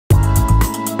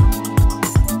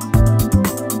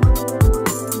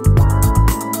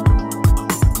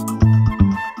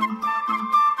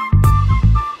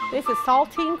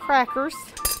saltine crackers.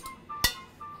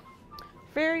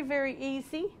 Very, very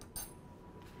easy.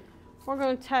 We're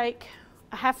going to take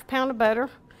a half a pound of butter.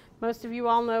 Most of you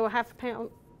all know a half a pound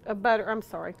of butter. I'm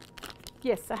sorry.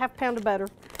 Yes, a half pound of butter.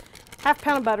 Half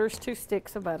pound of butter is 2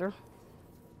 sticks of butter.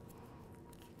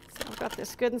 So I've got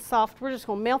this good and soft. We're just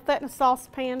going to melt that in a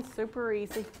saucepan. Super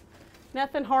easy.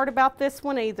 Nothing hard about this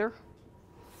one either.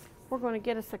 We're going to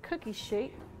get us a cookie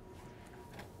sheet.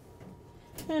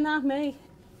 And I may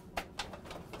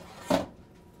put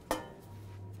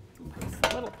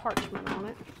a little parchment on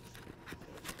it.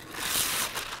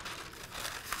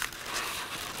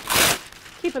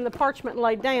 Keeping the parchment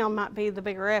laid down might be the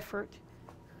bigger effort.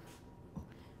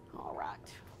 All right.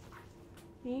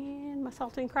 And my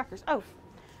saltine crackers. Oh,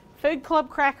 Food Club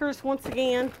crackers once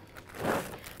again.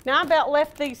 Now I about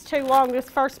left these too long this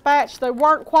first batch. They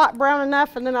weren't quite brown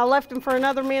enough, and then I left them for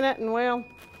another minute, and well,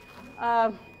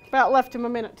 about left them a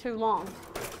minute too long.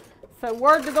 So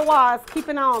word to the wise, keep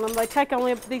an eye on them. They take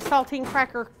only, these saltine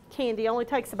cracker candy only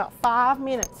takes about 5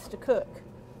 minutes to cook.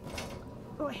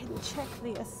 Go ahead and check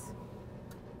this.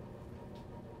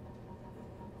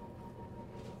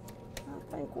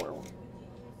 I think we're,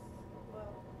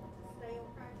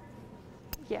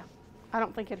 yeah, I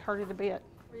don't think it hurt it a bit.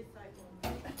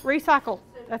 Recycle.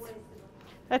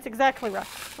 That's exactly right.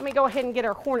 Let me go ahead and get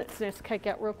our hornet's nest cake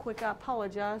out real quick. I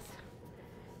apologize.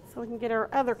 So we can get our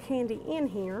other candy in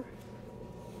here.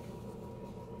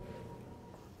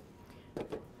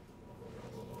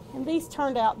 And these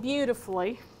turned out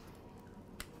beautifully.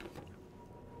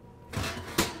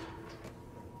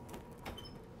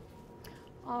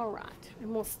 All right,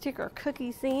 and we'll stick our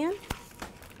cookies in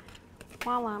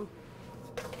while I'm,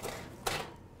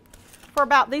 for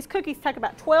about, these cookies take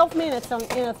about 12 minutes in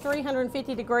a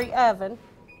 350-degree oven.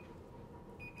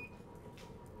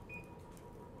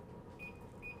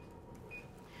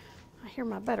 I hear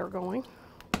my butter going.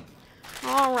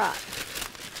 All right,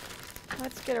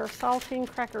 let's get our saltine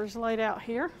crackers laid out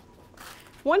here.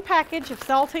 1 package of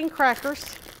saltine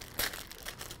crackers.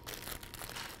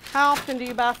 How often do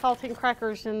you buy saltine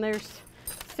crackers and there's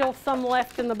still some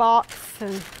left in the box?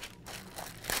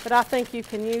 But I think you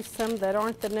can use some that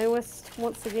aren't the newest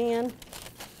once again,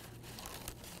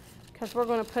 because we're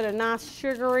going to put a nice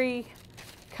sugary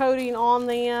coating on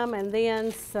them, and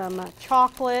then some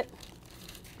chocolate.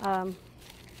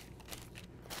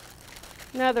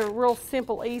 Another real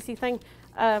simple, easy thing.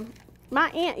 My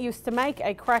aunt used to make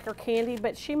a cracker candy,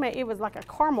 but it was like a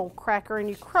caramel cracker, and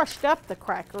you crushed up the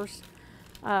crackers.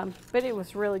 But it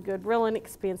was really good, real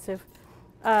inexpensive.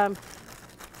 And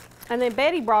then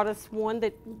Betty brought us one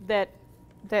that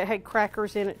had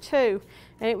crackers in it too,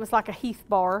 and it was like a Heath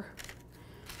bar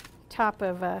type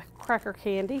of cracker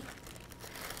candy.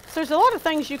 So there's a lot of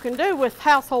things you can do with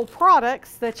household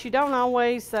products that you don't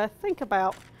always think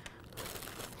about.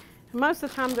 Most of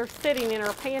the time they're sitting in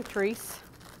our pantries.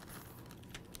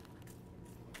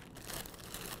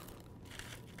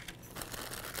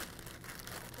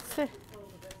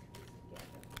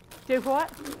 Do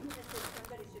what?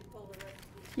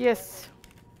 Yes.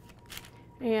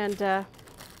 And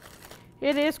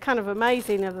it is kind of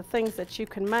amazing of the things that you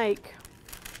can make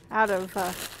out of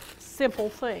simple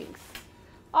things.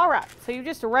 All right, so you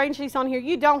just arrange these on here.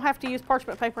 You don't have to use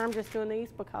parchment paper. I'm just doing these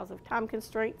because of time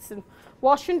constraints and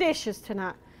washing dishes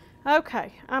tonight.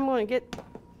 Okay, I'm going to get the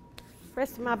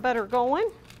rest of my butter going.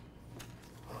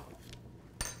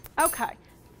 Okay.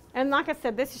 And like I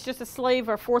said, this is just a sleeve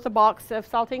or 1/4 a box of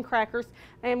saltine crackers.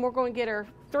 And we're going to get our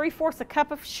 3/4 a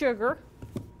cup of sugar.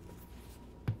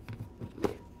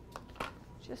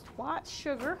 Just white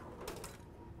sugar.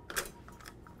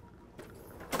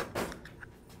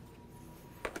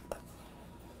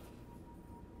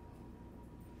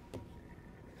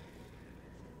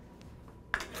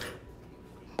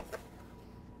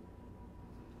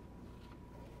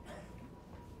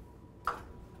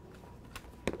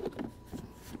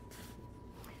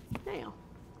 Now,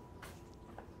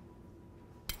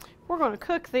 we're going to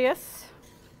cook this.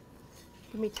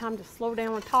 Give me time to slow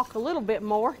down and talk a little bit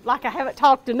more, like I haven't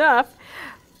talked enough.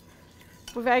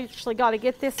 We've actually got to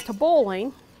get this to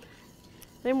boiling.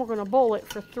 Then we're going to boil it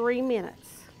for 3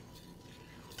 minutes.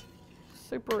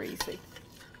 Super easy.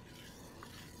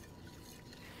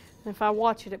 And if I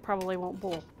watch it, it probably won't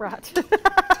boil, right?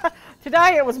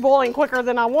 Today it was boiling quicker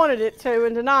than I wanted it to,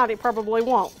 and tonight it probably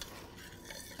won't.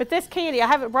 But this candy, I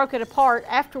haven't broke it apart.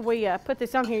 After we put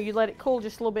this on here, you let it cool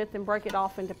just a little bit, then break it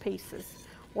off into pieces.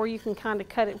 Or you can kind of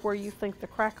cut it where you think the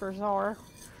crackers are.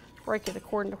 Break it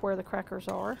according to where the crackers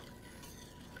are.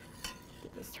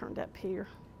 Get this turned up here.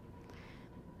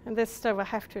 And this stove, I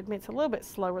have to admit, it's a little bit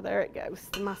slower. There it goes,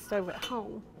 than my stove at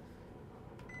home.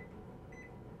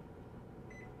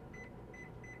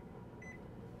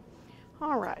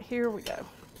 All right, here we go.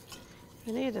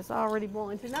 And it is already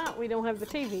boiling. Tonight we don't have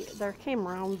the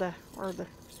camera on, the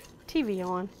TV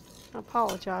on. I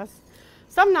apologize.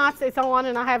 Some nights it's on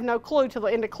and I have no clue till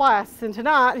the end of class, and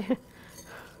tonight,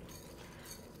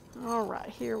 all right,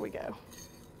 here we go.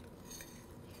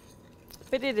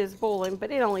 But it is boiling,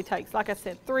 but it only takes, like I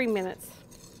said, 3 minutes.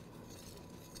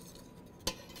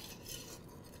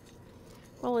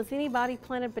 Well, has anybody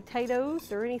planted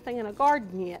potatoes or anything in a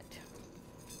garden yet?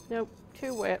 Nope,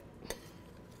 too wet.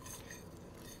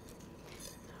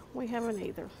 We haven't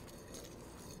either.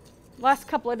 Last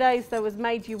couple of days, though, has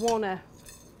made you want to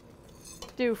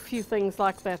do a few things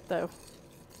like that, though.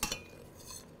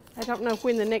 I don't know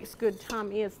when the next good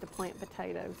time is to plant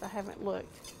potatoes. I haven't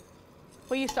looked.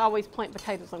 We used to always plant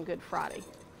potatoes on Good Friday.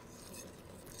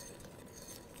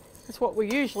 That's what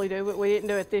we usually do, but we didn't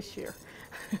do it this year.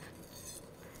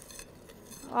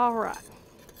 All right.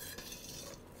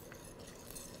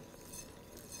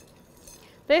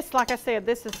 This, like I said,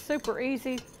 this is super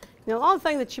easy. Now, the only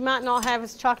thing that you might not have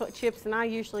is chocolate chips, and I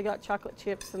usually got chocolate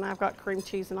chips, and I've got cream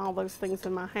cheese and all those things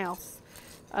in my house.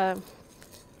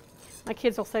 My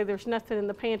kids will say there's nothing in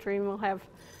the pantry, and we'll have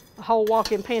a whole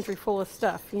walk-in pantry full of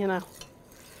stuff, you know.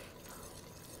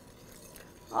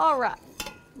 All right,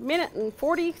 minute and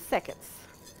 40 seconds.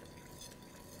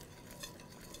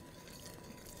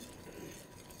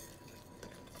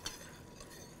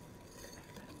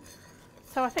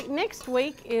 So I think next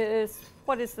week is,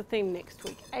 what is the theme next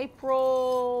week?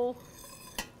 April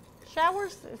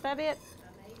showers, is that it?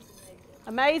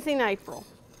 Amazing April.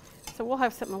 So we'll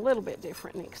have something a little bit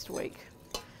different next week.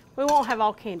 We won't have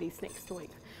all candies next week.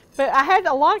 But I had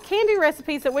a lot of candy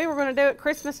recipes that we were going to do at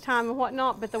Christmas time and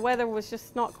whatnot, but the weather was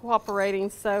just not cooperating,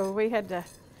 so we had to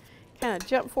kind of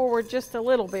jump forward just a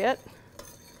little bit.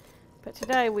 But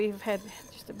today we've had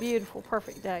just a beautiful,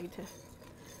 perfect day to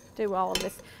do all of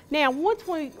this. Now, once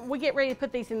we get ready to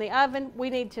put these in the oven, we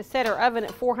need to set our oven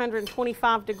at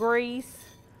 425 degrees.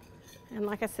 And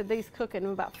like I said, these cook in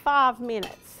about 5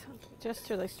 minutes, just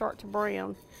till they start to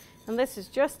brown. And this is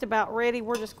just about ready.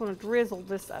 We're just going to drizzle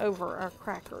this over our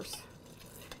crackers.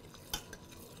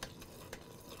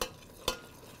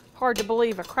 Hard to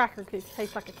believe a cracker could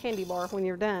taste like a candy bar when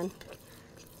you're done.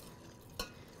 All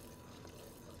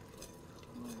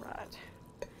right.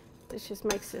 This just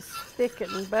makes this thick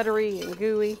and buttery and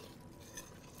gooey.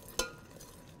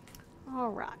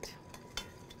 All right.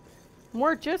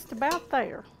 We're just about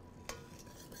there.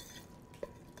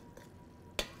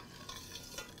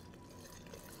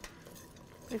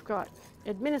 We've got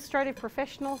Administrative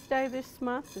Professionals Day this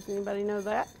month. Does anybody know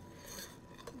that?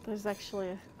 There's actually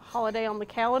a holiday on the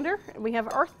calendar. We have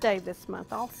Earth Day this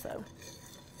month also.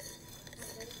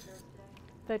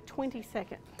 The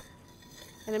 22nd.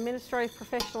 And Administrative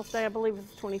Professionals Day, I believe, is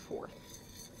the 24th.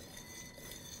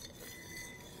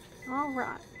 All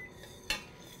right.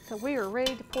 So we are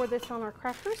ready to pour this on our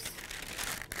crackers.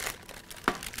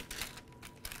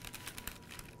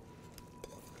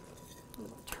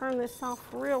 Turn this off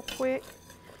real quick.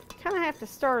 Kind of have to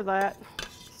stir that.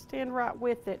 Stand right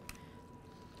with it.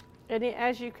 And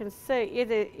as you can see, it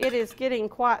is getting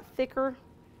quite thicker.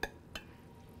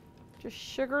 Just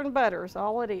sugar and butter is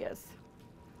all it is.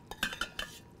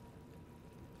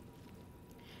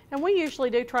 And we usually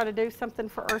do try to do something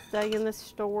for Earth Day in this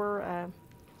store.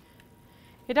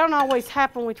 It don't always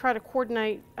happen. We try to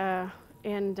coordinate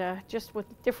and just with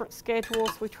different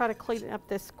schedules, we try to clean up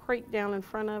this creek down in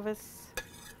front of us.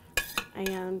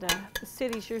 And the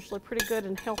city's usually pretty good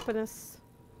in helping us,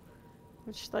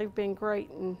 which they've been great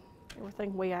in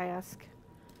everything we ask. Are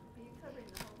you covering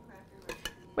the whole cracker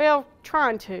recipe? Well,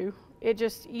 trying to. It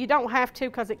just, you don't have to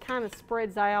because it kind of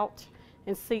spreads out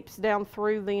and seeps down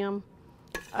through them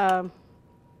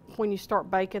when you start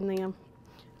baking them.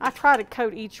 I try to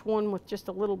coat each one with just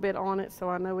a little bit on it so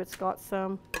I know it's got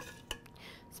some.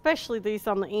 Especially these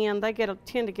on the end, they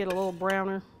tend to get a little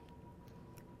browner.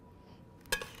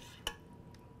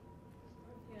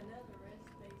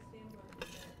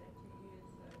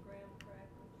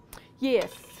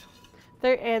 Yes,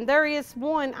 there is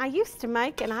one I used to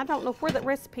make, and I don't know where that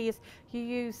recipe is. You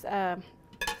use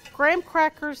graham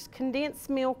crackers, condensed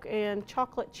milk, and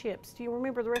chocolate chips. Do you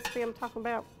remember the recipe I'm talking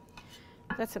about?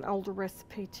 That's an older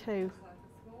recipe too.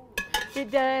 It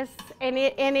does, and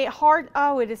it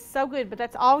is so good. But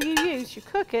that's all you use. You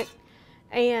cook it,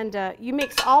 and you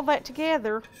mix all that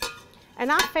together.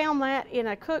 And I found that in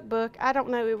a cookbook. I don't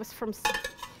know. It was from.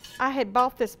 I had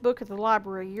bought this book at the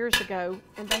library years ago,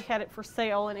 and they had it for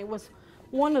sale, and it was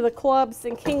one of the clubs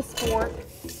in Kingsport.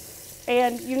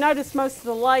 And you notice most of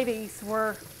the ladies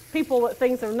were people that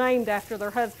things are named after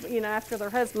their husband, after their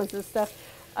husbands and stuff.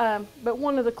 But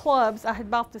one of the clubs, I had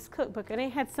bought this cookbook, and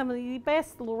it had some of the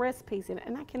best little recipes in it,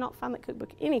 and I cannot find that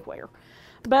cookbook anywhere.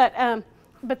 But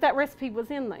that recipe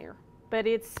was in there. But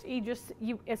it's,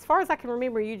 you as far as I can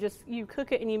remember, you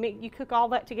cook it and you cook all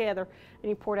that together, and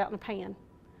you pour it out in a pan.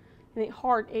 And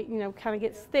it you know, kind of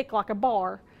gets thick like a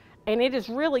bar, and it is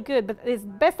really good. But as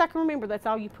best I can remember, that's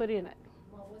all you put in it.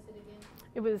 What was it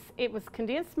again? It was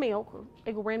condensed milk,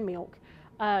 Eagle Brand milk,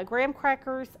 graham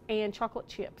crackers, and chocolate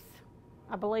chips.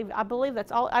 I believe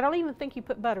that's all. I don't even think you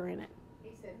put butter in it.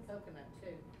 He said coconut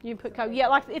too. You put yeah,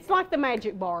 like it's like the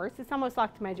magic bars. It's almost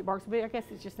like the magic bars, but I guess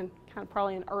it's just in kind of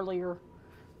probably an earlier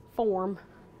form.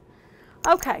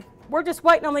 Okay, we're just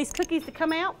waiting on these cookies to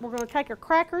come out. We're going to take our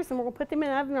crackers and we're going to put them in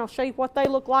the oven. I'll show you what they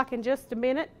look like in just a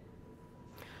minute.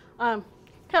 Kind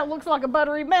of looks like a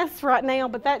buttery mess right now,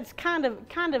 but that's kind of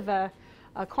a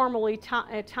caramely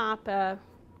type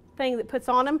thing that puts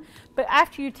on them. But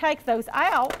after you take those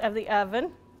out of the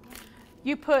oven,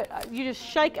 you just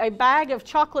shake a bag of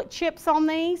chocolate chips on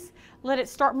these, let it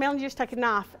start melting. You just take a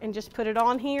knife and just put it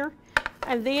on here,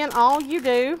 and then all you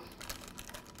do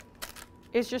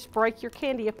is just break your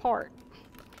candy apart.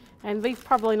 And we've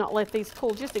probably not let these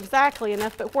cool just exactly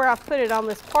enough, but where I've put it on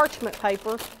this parchment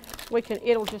paper,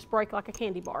 it'll just break like a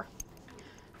candy bar.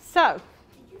 So,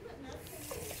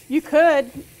 you could.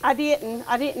 I didn't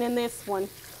in this one.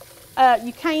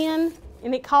 You can,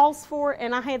 and it calls for it,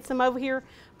 and I had some over here,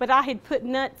 but I had put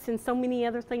nuts and so many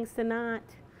other things tonight.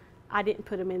 I didn't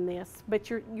put them in this, but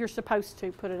you're supposed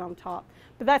to put it on top.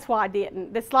 But that's why I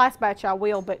didn't. This last batch I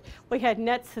will, but we had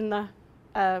nuts in the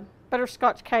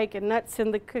butterscotch cake and nuts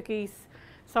in the cookies.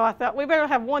 So I thought we better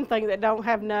have one thing that don't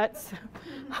have nuts.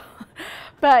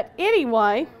 But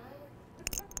anyway,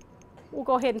 we'll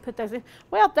go ahead and put those in.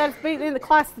 Well, that's been in the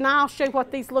class tonight. I'll show you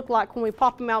what these look like when we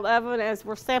pop them out of the oven as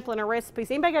we're sampling our recipes.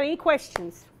 Anybody got any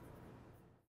questions?